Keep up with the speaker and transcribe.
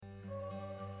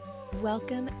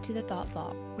Welcome to the Thought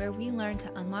Vault, where we learn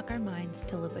to unlock our minds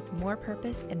to live with more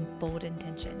purpose and bold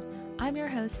intention. I'm your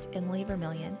host, Emily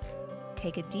Vermillion.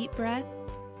 Take a deep breath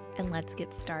and let's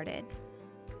get started.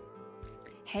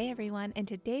 Hey everyone, in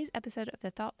today's episode of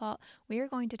the Thought Vault, we are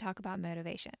going to talk about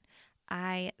motivation.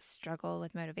 I struggle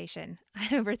with motivation. I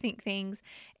overthink things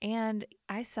and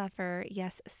I suffer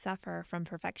from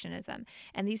perfectionism.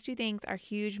 And these two things are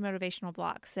huge motivational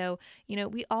blocks. So,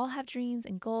 we all have dreams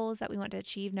and goals that we want to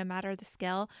achieve no matter the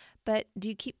scale, but do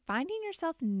you keep finding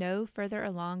yourself no further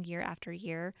along year after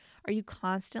year? Are you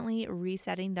constantly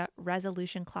resetting the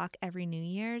resolution clock every New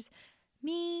Year's?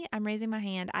 Me, I'm raising my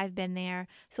hand. I've been there.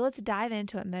 So let's dive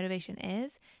into what motivation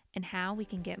is and how we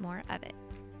can get more of it.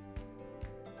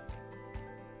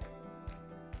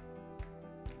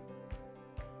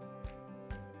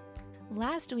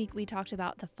 Last week, we talked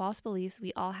about the false beliefs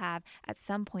we all have at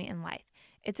some point in life.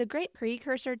 It's a great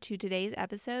precursor to today's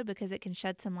episode because it can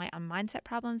shed some light on mindset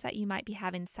problems that you might be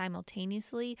having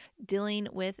simultaneously dealing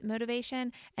with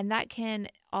motivation, and that can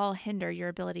all hinder your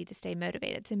ability to stay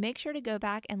motivated. So make sure to go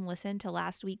back and listen to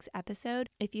last week's episode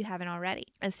if you haven't already.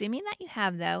 Assuming that you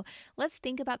have, though, let's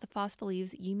think about the false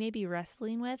beliefs you may be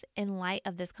wrestling with in light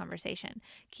of this conversation.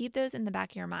 Keep those in the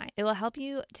back of your mind. It will help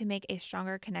you to make a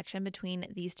stronger connection between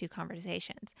these two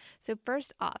conversations. So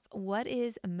first off, what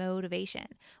is motivation?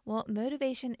 Well,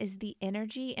 motivation is the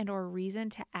energy and or reason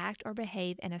to act or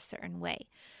behave in a certain way.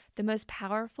 The most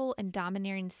powerful and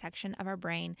domineering section of our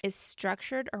brain is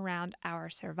structured around our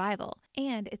survival,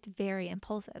 and it's very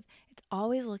impulsive. It's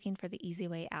always looking for the easy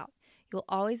way out. You'll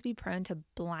always be prone to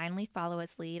blindly follow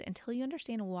its lead until you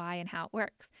understand why and how it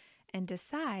works, and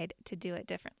decide to do it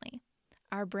differently.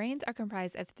 Our brains are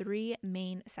comprised of three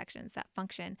main sections that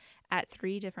function at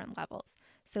three different levels.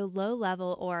 So low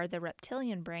level, or the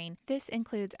reptilian brain, this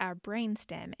includes our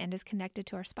brainstem and is connected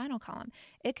to our spinal column.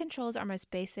 It controls our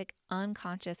most basic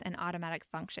unconscious and automatic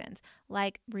functions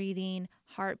like breathing,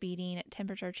 heart beating,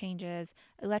 temperature changes,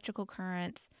 electrical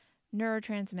currents,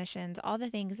 neurotransmissions, all the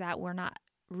things that we're not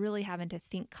really having to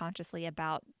think consciously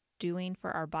about doing for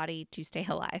our body to stay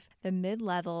alive. The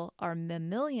mid-level or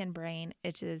mammalian brain,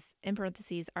 which is in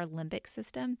parentheses our limbic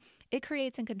system, it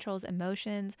creates and controls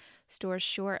emotions, stores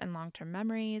short and long-term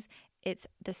memories. It's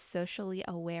the socially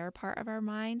aware part of our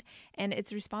mind, and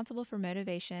it's responsible for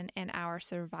motivation and our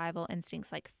survival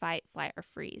instincts like fight, flight, or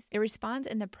freeze. It responds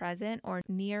in the present or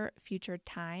near future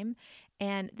time,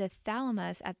 and the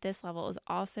thalamus at this level is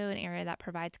also an area that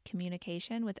provides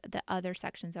communication with the other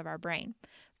sections of our brain,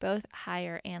 both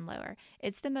higher and lower.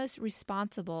 It's the most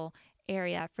responsible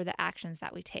area for the actions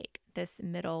that we take, this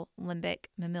middle limbic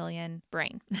mammalian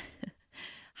brain.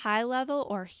 High level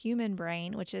or human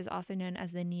brain, which is also known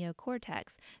as the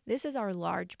neocortex, this is our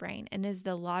large brain and is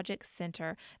the logic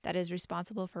center that is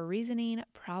responsible for reasoning,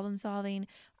 problem solving,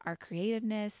 our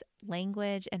creativeness,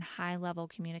 language, and high-level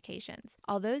communications.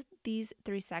 Although these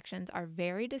three sections are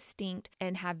very distinct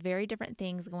and have very different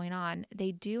things going on,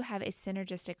 they do have a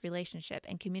synergistic relationship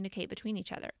and communicate between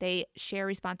each other. They share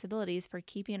responsibilities for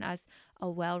keeping us a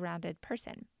well-rounded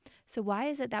person. So why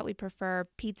is it that we prefer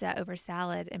pizza over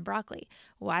salad and broccoli?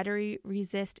 Why do we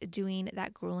resist doing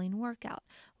that grueling workout?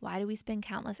 Why do we spend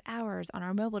countless hours on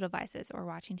our mobile devices or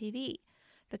watching TV?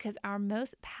 Because our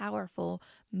most powerful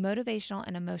motivational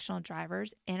and emotional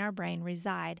drivers in our brain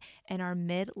reside in our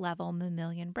mid-level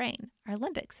mammalian brain, our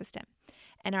limbic system.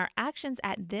 And our actions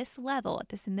at this level, at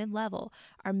this mid-level,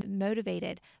 are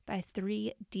motivated by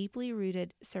three deeply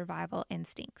rooted survival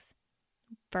instincts.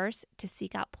 First, to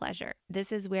seek out pleasure.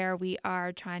 This is where we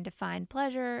are trying to find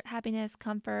pleasure, happiness,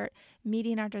 comfort,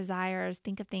 meeting our desires.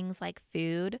 Think of things like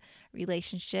food,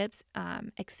 relationships,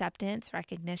 acceptance,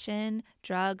 recognition,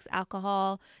 drugs,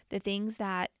 alcohol, the things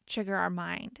that trigger our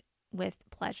mind with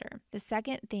pleasure. The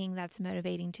second thing that's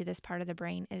motivating to this part of the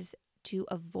brain is to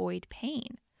avoid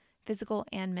pain, physical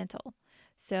and mental.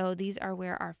 So these are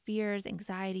where our fears,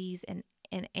 anxieties, and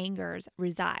angers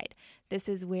reside. This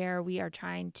is where we are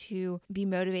trying to be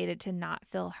motivated to not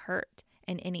feel hurt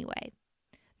in any way.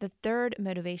 The third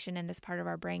motivation in this part of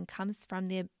our brain comes from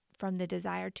the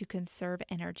desire to conserve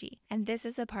energy. And this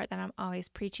is the part that I'm always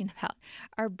preaching about.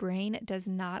 Our brain does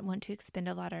not want to expend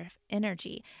a lot of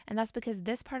energy. And that's because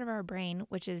this part of our brain,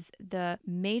 which is the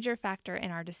major factor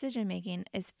in our decision making,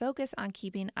 is focused on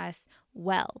keeping us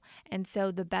well. And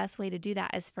so the best way to do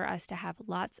that is for us to have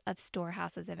lots of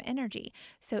storehouses of energy.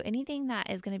 So anything that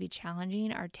is going to be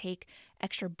challenging or take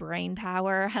extra brain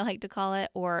power, I like to call it,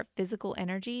 or physical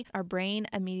energy, our brain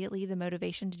immediately, the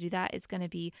motivation to do that is going to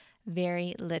be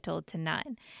very little to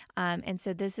none. And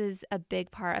so this is a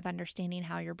big part of understanding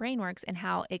how your brain works and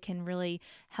how it can really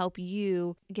help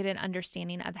you get an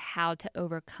understanding of how to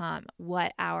overcome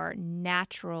what our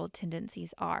natural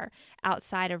tendencies are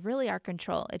outside of really our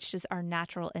control. It's just our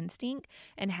natural instinct,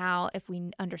 and how if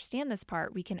we understand this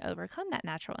part, we can overcome that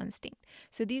natural instinct.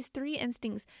 So these three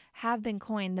instincts have been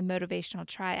coined the motivational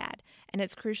triad, and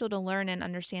it's crucial to learn and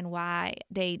understand why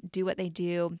they do what they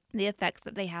do, the effects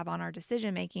that they have on our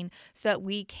decision making, so that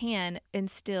we can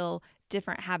instill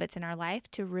different habits in our life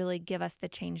to really give us the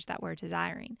change that we're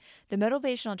desiring. The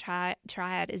motivational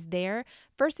triad is there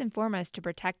first and foremost to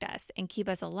protect us and keep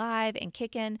us alive and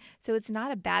kicking. So it's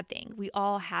not a bad thing. We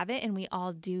all have it, and we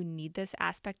all do need this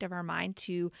aspect of our mind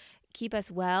to keep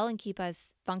us well and keep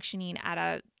us functioning at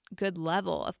a good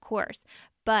level, of course.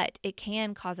 But it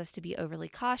can cause us to be overly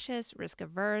cautious, risk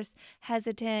averse,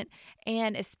 hesitant,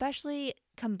 and especially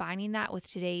combining that with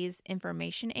today's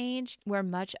information age, where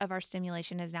much of our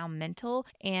stimulation is now mental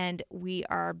and we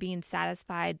are being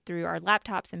satisfied through our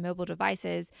laptops and mobile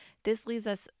devices. This leaves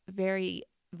us very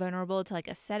vulnerable to like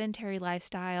a sedentary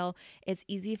lifestyle. It's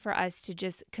easy for us to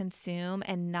just consume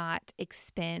and not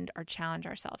expend or challenge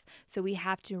ourselves. So we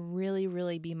have to really,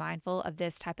 really be mindful of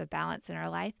this type of balance in our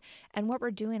life and what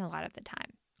we're doing a lot of the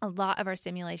time. A lot of our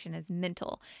stimulation is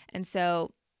mental. And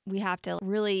so we have to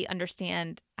really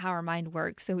understand how our mind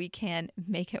works so we can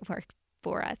make it work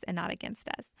for us and not against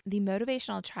us. The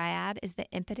motivational triad is the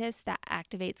impetus that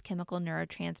activates chemical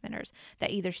neurotransmitters that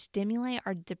either stimulate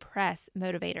or depress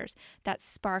motivators that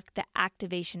spark the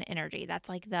activation energy. That's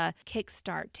like the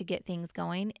kickstart to get things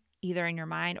going, either in your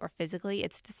mind or physically.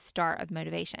 It's the start of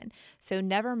motivation. So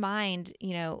never mind,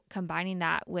 combining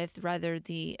that with whether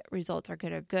the results are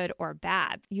good or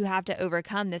bad. You have to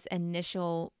overcome this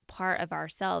initial part of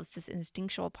ourselves, this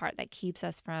instinctual part that keeps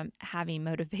us from having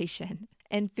motivation.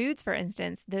 And foods, for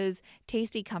instance, those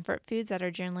tasty comfort foods that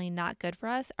are generally not good for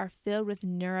us are filled with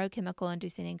neurochemical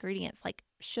inducing ingredients like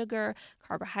sugar,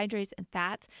 carbohydrates, and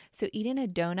fats. So eating a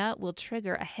donut will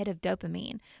trigger a hit of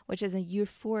dopamine, which is a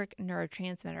euphoric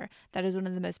neurotransmitter that is one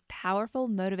of the most powerful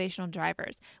motivational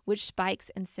drivers, which spikes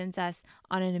and sends us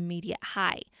on an immediate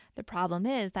high. The problem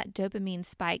is that dopamine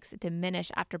spikes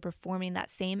diminish after performing that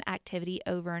same activity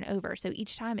over and over. So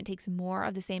each time it takes more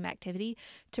of the same activity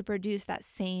to produce that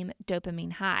same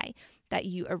dopamine high that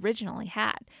you originally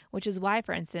had, which is why,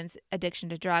 for instance, addiction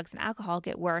to drugs and alcohol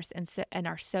get worse and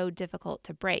are so difficult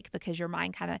to break, because your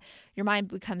mind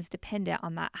becomes dependent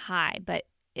on that high, but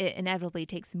it inevitably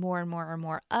takes more and more and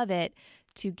more of it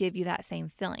to give you that same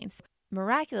feelings.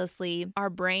 Miraculously, our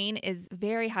brain is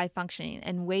very high functioning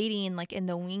and waiting like in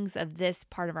the wings of this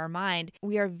part of our mind.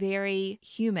 We are very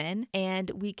human, and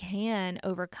we can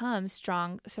overcome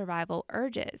strong survival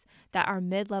urges that our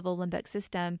mid-level limbic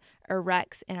system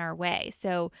erects in our way.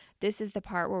 So this is the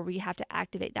part where we have to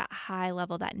activate that high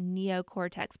level, that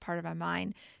neocortex part of our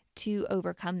mind, to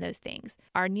overcome those things.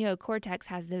 Our neocortex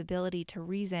has the ability to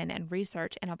reason and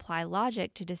research and apply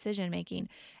logic to decision making.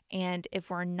 And if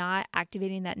we're not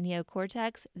activating that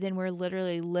neocortex, then we're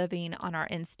literally living on our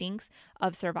instincts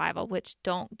of survival, which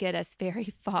don't get us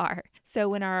very far. So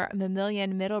when our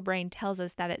mammalian middle brain tells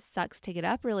us that it sucks to get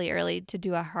up really early to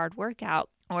do a hard workout,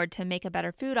 or to make a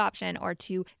better food option, or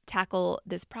to tackle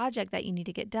this project that you need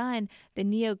to get done, the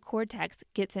neocortex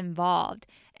gets involved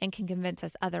and can convince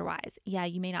us otherwise. Yeah,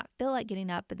 you may not feel like getting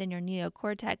up, but then your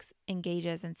neocortex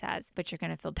engages and says, but you're going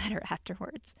to feel better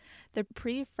afterwards. The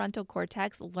prefrontal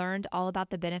cortex learned all about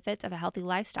the benefits of a healthy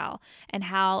lifestyle and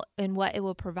how and what it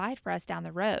will provide for us down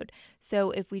the road.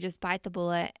 So if we just bite the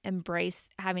bullet, embrace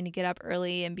having to get up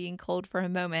early and being cold for a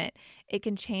moment, it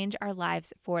can change our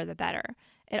lives for the better.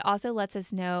 It also lets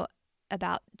us know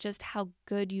about just how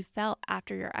good you felt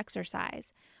after your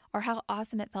exercise, or how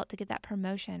awesome it felt to get that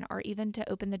promotion, or even to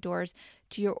open the doors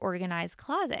to your organized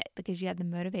closet because you had the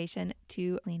motivation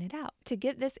to clean it out. To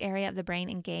get this area of the brain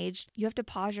engaged, you have to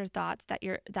pause your thoughts that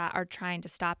are trying to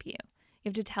stop you. You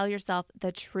have to tell yourself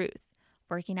the truth.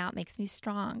 Working out makes me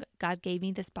strong. God gave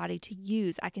me this body to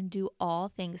use. I can do all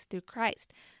things through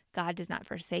Christ. God does not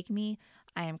forsake me.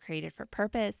 I am created for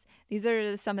purpose. These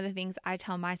are some of the things I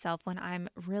tell myself when I'm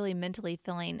really mentally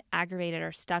feeling aggravated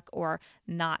or stuck or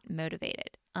not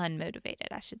motivated, unmotivated,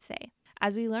 I should say.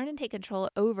 As we learn and take control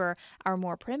over our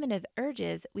more primitive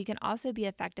urges, we can also be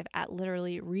effective at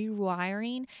literally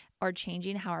rewiring or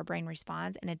changing how our brain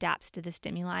responds and adapts to the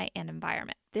stimuli and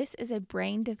environment. This is a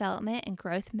brain development and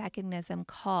growth mechanism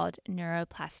called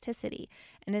neuroplasticity,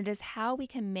 and it is how we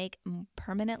can make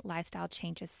permanent lifestyle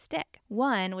changes stick.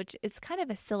 One, which is kind of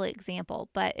a silly example,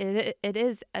 but it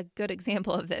is a good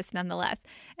example of this nonetheless.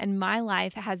 And my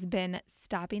life has been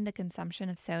stopping the consumption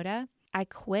of soda. I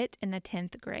quit in the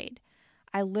 10th grade.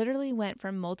 I literally went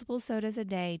from multiple sodas a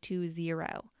day to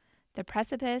 0. The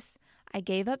precipice, I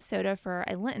gave up soda for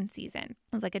a Lenten season.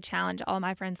 It was like a challenge. All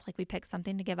my friends, we picked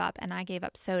something to give up, and I gave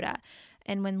up soda.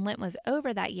 And when Lent was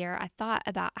over that year, I thought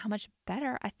about how much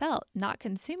better I felt not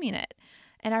consuming it.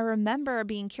 And I remember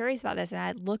being curious about this, and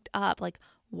I looked up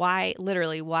why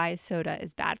soda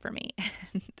is bad for me.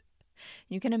 And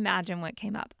you can imagine what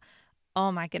came up. Oh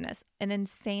my goodness, an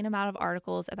insane amount of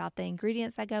articles about the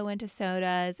ingredients that go into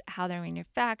sodas, how they're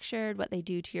manufactured, what they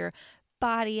do to your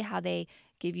body, how they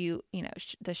give you,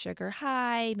 the sugar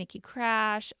high, make you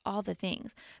crash, all the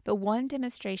things. But one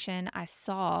demonstration I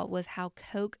saw was how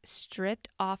Coke stripped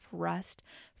off rust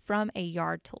from a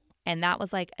yard tool. And that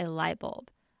was like a light bulb.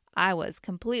 I was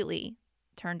completely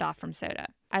turned off from soda.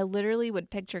 I literally would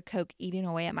picture Coke eating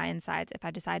away at my insides if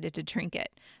I decided to drink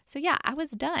it. So yeah, I was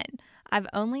done. I've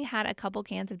only had a couple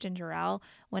cans of ginger ale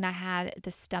when I had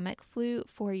the stomach flu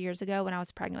 4 years ago when I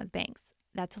was pregnant with Banks.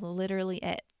 That's literally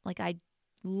it. I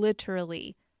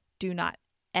literally do not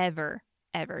ever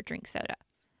drink soda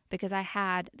because I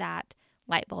had that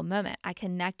light bulb moment. I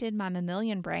connected my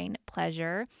mammalian brain,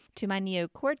 pleasure, to my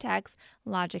neocortex,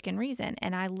 logic and reason,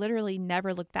 and I literally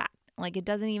never looked back. It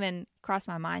doesn't even cross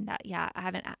my mind that, I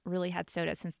haven't really had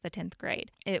soda since the 10th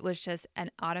grade. It was just an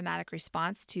automatic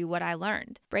response to what I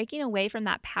learned. Breaking away from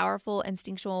that powerful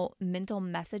instinctual mental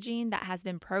messaging that has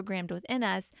been programmed within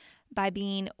us by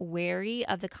being wary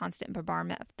of the constant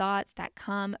bombardment of thoughts that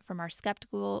come from our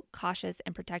skeptical, cautious,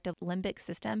 and protective limbic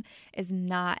system is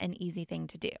not an easy thing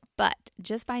to do. But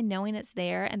just by knowing it's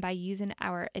there and by using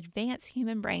our advanced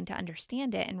human brain to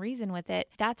understand it and reason with it,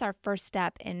 that's our first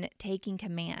step in taking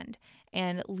command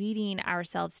and leading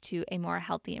ourselves to a more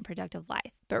healthy and productive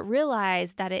life. But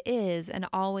realize that it is and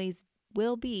always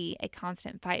will be a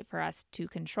constant fight for us to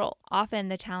control. Often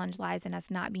the challenge lies in us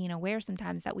not being aware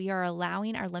sometimes that we are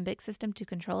allowing our limbic system to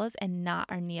control us and not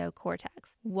our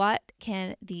neocortex. What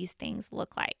can these things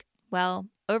look like? Well,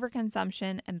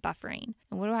 overconsumption and buffering.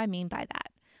 And what do I mean by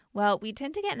that? Well, we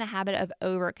tend to get in the habit of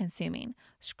over-consuming,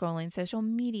 scrolling social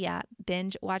media,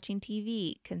 binge watching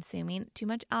TV, consuming too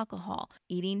much alcohol,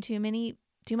 eating too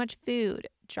much food,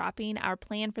 dropping our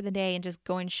plan for the day and just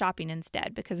going shopping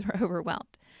instead because we're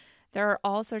overwhelmed. There are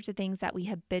all sorts of things that we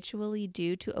habitually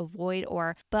do to avoid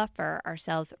or buffer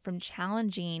ourselves from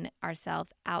challenging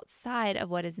ourselves outside of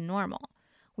what is normal.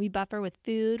 We buffer with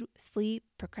food, sleep,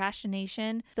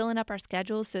 procrastination, filling up our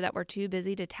schedules so that we're too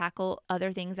busy to tackle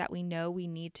other things that we know we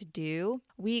need to do.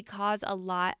 We cause a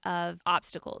lot of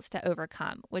obstacles to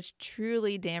overcome, which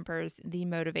truly dampers the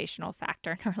motivational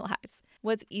factor in our lives.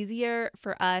 What's easier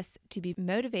for us to be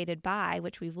motivated by,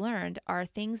 which we've learned, are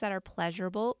things that are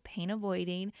pleasurable, pain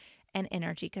avoiding, and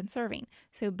energy conserving.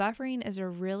 So buffering is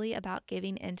really about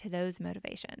giving into those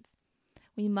motivations.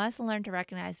 We must learn to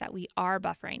recognize that we are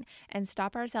buffering and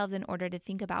stop ourselves in order to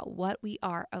think about what we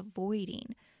are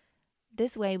avoiding.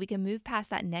 This way, we can move past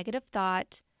that negative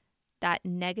thought, that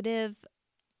negative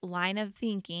line of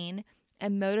thinking,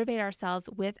 and motivate ourselves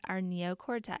with our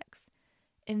neocortex,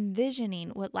 envisioning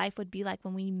what life would be like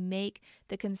when we make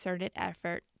the concerted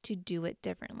effort to do it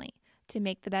differently, to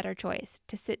make the better choice,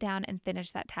 to sit down and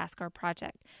finish that task or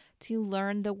project, to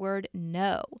learn the word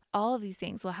no. All of these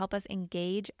things will help us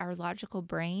engage our logical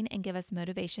brain and give us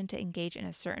motivation to engage in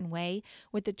a certain way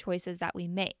with the choices that we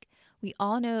make. We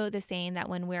all know the saying that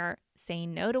when we're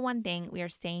saying no to one thing, we are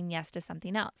saying yes to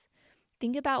something else.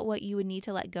 Think about what you would need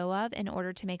to let go of in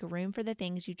order to make room for the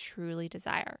things you truly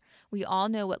desire. We all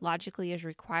know what logically is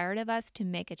required of us to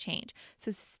make a change. So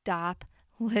stop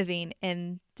living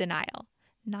in denial.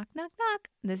 Knock, knock, knock.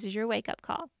 This is your wake-up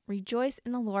call. Rejoice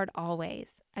in the Lord always.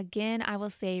 Again, I will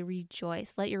say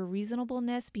rejoice. Let your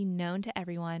reasonableness be known to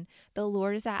everyone. The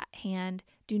Lord is at hand.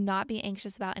 Do not be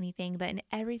anxious about anything, but in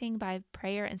everything by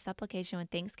prayer and supplication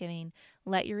with thanksgiving,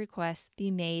 let your requests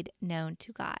be made known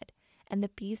to God. And the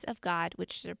peace of God,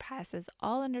 which surpasses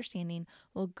all understanding,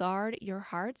 will guard your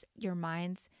hearts, your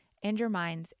minds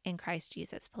in Christ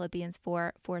Jesus. Philippians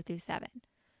 4:4-7.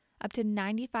 Up to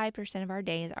 95% of our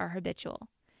days are habitual.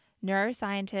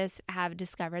 Neuroscientists have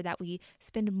discovered that we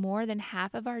spend more than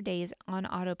half of our days on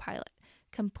autopilot,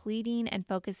 completing and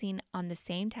focusing on the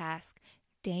same task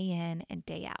day in and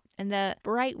day out. In the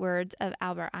bright words of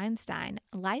Albert Einstein,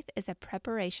 life is a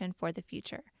preparation for the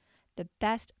future. The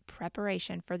best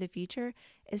preparation for the future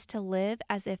is to live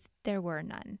as if there were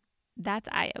none. That's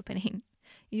eye-opening.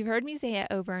 You've heard me say it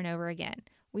over and over again.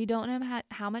 We don't know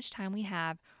how much time we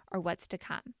have or what's to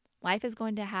come. Life is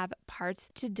going to have parts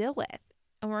to deal with,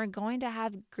 and we're going to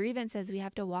have grievances we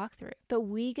have to walk through. But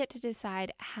we get to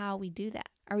decide how we do that.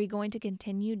 Are we going to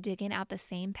continue digging out the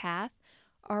same path,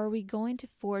 or are we going to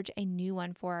forge a new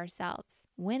one for ourselves?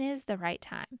 When is the right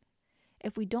time?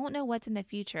 If we don't know what's in the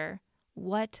future,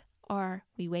 what are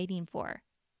we waiting for?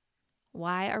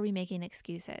 Why are we making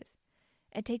excuses?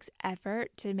 It takes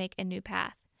effort to make a new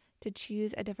path, to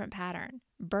choose a different pattern.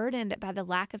 Burdened by the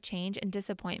lack of change and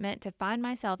disappointment, to find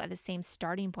myself at the same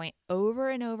starting point over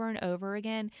and over and over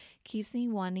again keeps me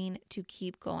wanting to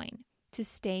keep going, to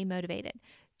stay motivated,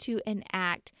 to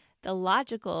enact the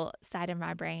logical side of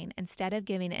my brain instead of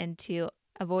giving into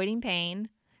avoiding pain,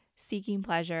 seeking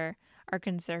pleasure, or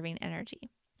conserving energy.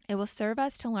 It will serve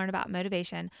us to learn about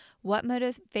motivation, what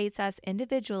motivates us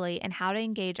individually, and how to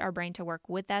engage our brain to work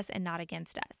with us and not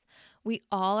against us. We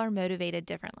all are motivated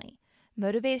differently.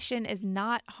 Motivation is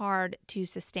not hard to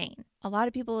sustain. A lot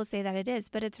of people will say that it is,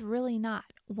 but it's really not.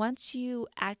 Once you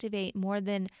activate more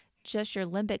than just your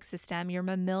limbic system, your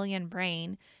mammalian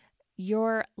brain,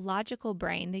 your logical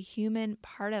brain, the human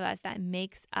part of us that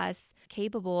makes us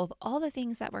capable of all the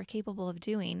things that we're capable of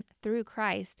doing through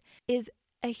Christ, is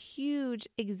a huge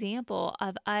example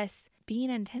of us being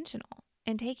intentional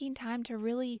and taking time to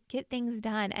really get things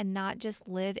done and not just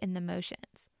live in the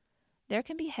motions. There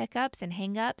can be hiccups and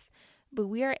hang-ups, but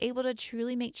we are able to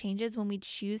truly make changes when we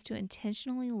choose to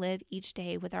intentionally live each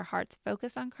day with our hearts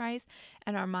focused on Christ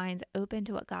and our minds open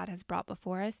to what God has brought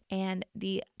before us and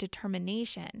the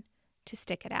determination to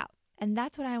stick it out. And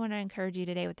that's what I want to encourage you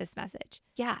today with this message.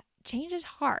 Yeah, change is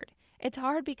hard. It's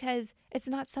hard because it's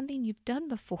not something you've done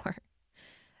before.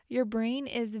 Your brain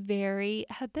is very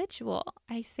habitual.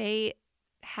 I say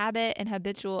habit and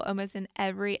habitual almost in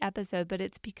every episode, but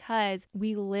it's because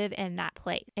we live in that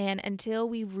place. And until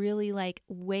we really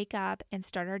wake up and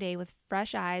start our day with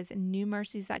fresh eyes and new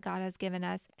mercies that God has given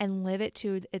us and live it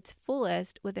to its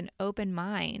fullest with an open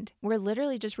mind, we're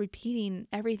literally just repeating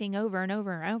everything over and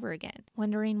over and over again,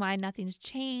 wondering why nothing's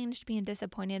changed, being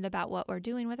disappointed about what we're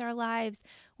doing with our lives,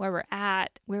 where we're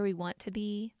at, where we want to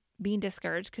be, being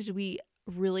discouraged because we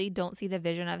really don't see the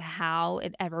vision of how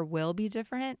it ever will be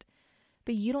different.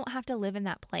 But you don't have to live in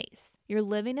that place. You're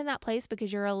living in that place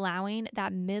because you're allowing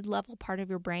that mid-level part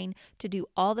of your brain to do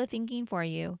all the thinking for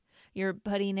you. You're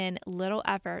putting in little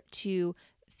effort to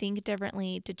think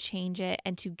differently, to change it,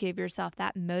 and to give yourself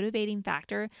that motivating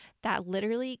factor that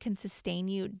literally can sustain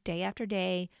you day after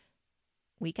day,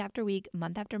 week after week,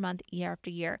 month after month, year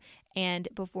after year. And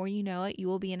before you know it, you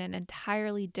will be in an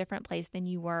entirely different place than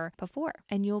you were before.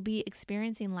 And you'll be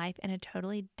experiencing life in a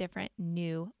totally different,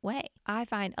 new way. I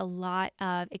find a lot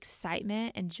of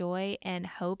excitement and joy and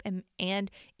hope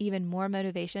and even more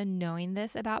motivation knowing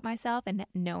this about myself and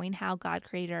knowing how God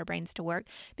created our brains to work,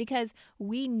 because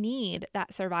we need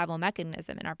that survival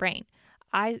mechanism in our brain.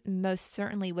 I most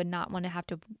certainly would not want to have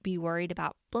to be worried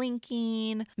about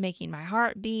blinking, making my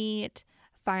heart beat,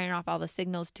 firing off all the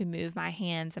signals to move my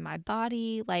hands and my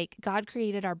body. God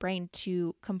created our brain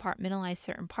to compartmentalize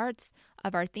certain parts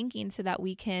of our thinking so that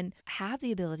we can have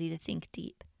the ability to think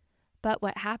deep. But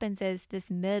what happens is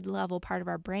this mid-level part of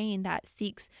our brain that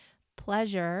seeks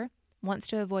pleasure, wants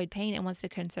to avoid pain, and wants to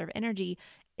conserve energy,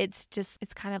 it's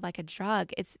kind of like a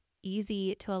drug. It's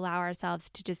easy to allow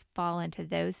ourselves to just fall into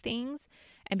those things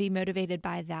and be motivated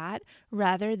by that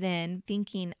rather than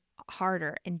thinking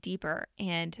harder and deeper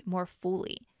and more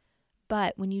fully.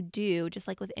 But when you do, just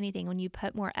like with anything, when you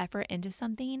put more effort into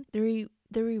something, the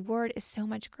reward is so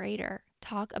much greater.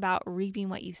 Talk about reaping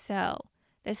what you sow.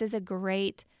 This is a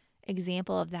great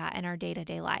example of that in our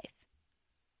day-to-day life.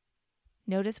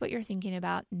 Notice what you're thinking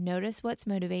about. Notice what's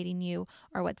motivating you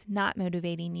or what's not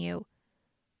motivating you.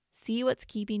 See what's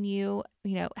keeping you,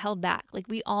 held back.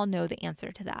 We all know the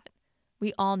answer to that.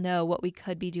 We all know what we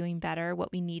could be doing better,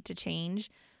 what we need to change.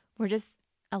 We're just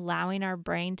allowing our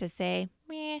brain to say,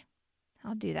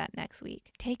 I'll do that next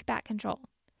week. Take back control.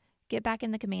 Get back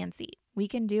in the command seat. We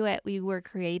can do it. We were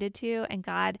created to, and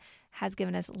God has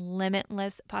given us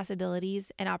limitless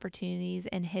possibilities and opportunities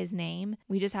in His name.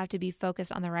 We just have to be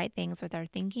focused on the right things with our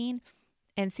thinking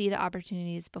and see the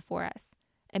opportunities before us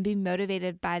and be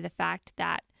motivated by the fact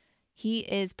that He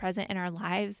is present in our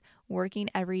lives, working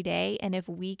every day. And if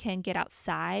we can get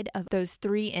outside of those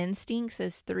three instincts,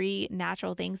 those three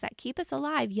natural things that keep us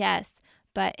alive, yes,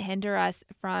 but hinder us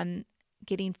from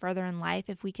getting further in life,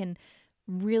 if we can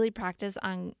really practice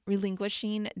on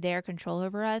relinquishing their control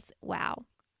over us, wow.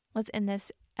 Let's end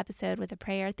this episode with a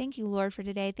prayer. Thank you, Lord, for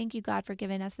today. Thank you, God, for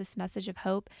giving us this message of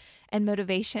hope and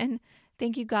motivation.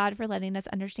 Thank you, God, for letting us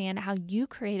understand how you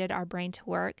created our brain to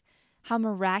work, how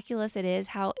miraculous it is,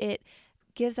 how it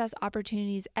gives us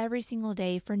opportunities every single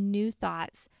day for new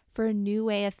thoughts, for a new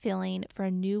way of feeling, for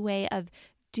a new way of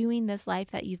doing this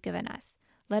life that you've given us.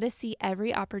 Let us see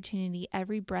every opportunity,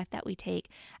 every breath that we take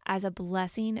as a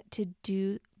blessing to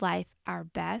do life our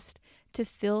best, to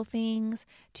feel things,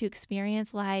 to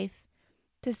experience life,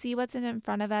 to see what's in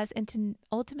front of us, and to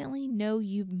ultimately know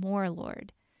you more,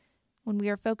 Lord. When we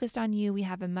are focused on you, we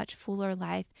have a much fuller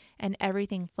life, and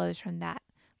everything flows from that.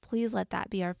 Please let that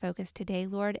be our focus today,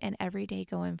 Lord, and every day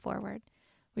going forward.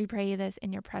 We pray this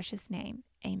in your precious name.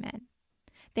 Amen.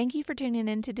 Thank you for tuning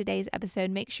in to today's episode.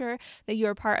 Make sure that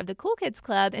you're part of the Cool Kids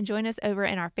Club and join us over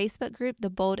in our Facebook group, The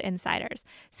Bold Insiders.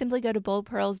 Simply go to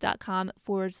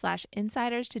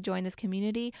boldpearls.com/insiders to join this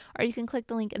community, or you can click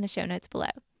the link in the show notes below.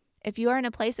 If you are in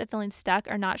a place of feeling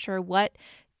stuck or not sure what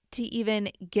to even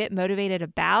get motivated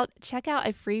about, check out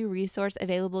a free resource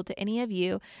available to any of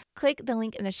you. Click the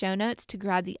link in the show notes to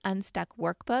grab the Unstuck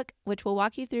workbook, which will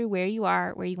walk you through where you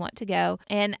are, where you want to go.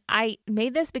 And I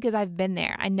made this because I've been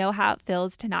there. I know how it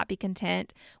feels to not be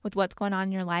content with what's going on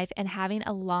in your life and having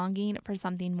a longing for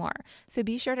something more. So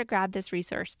be sure to grab this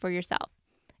resource for yourself.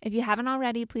 If you haven't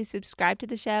already, please subscribe to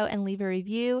the show and leave a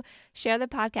review, share the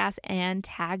podcast, and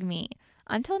tag me.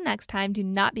 Until next time, do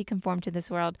not be conformed to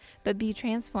this world, but be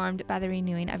transformed by the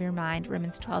renewing of your mind,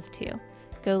 Romans 12:2.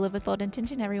 Go live with bold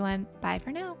intention, everyone. Bye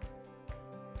for now.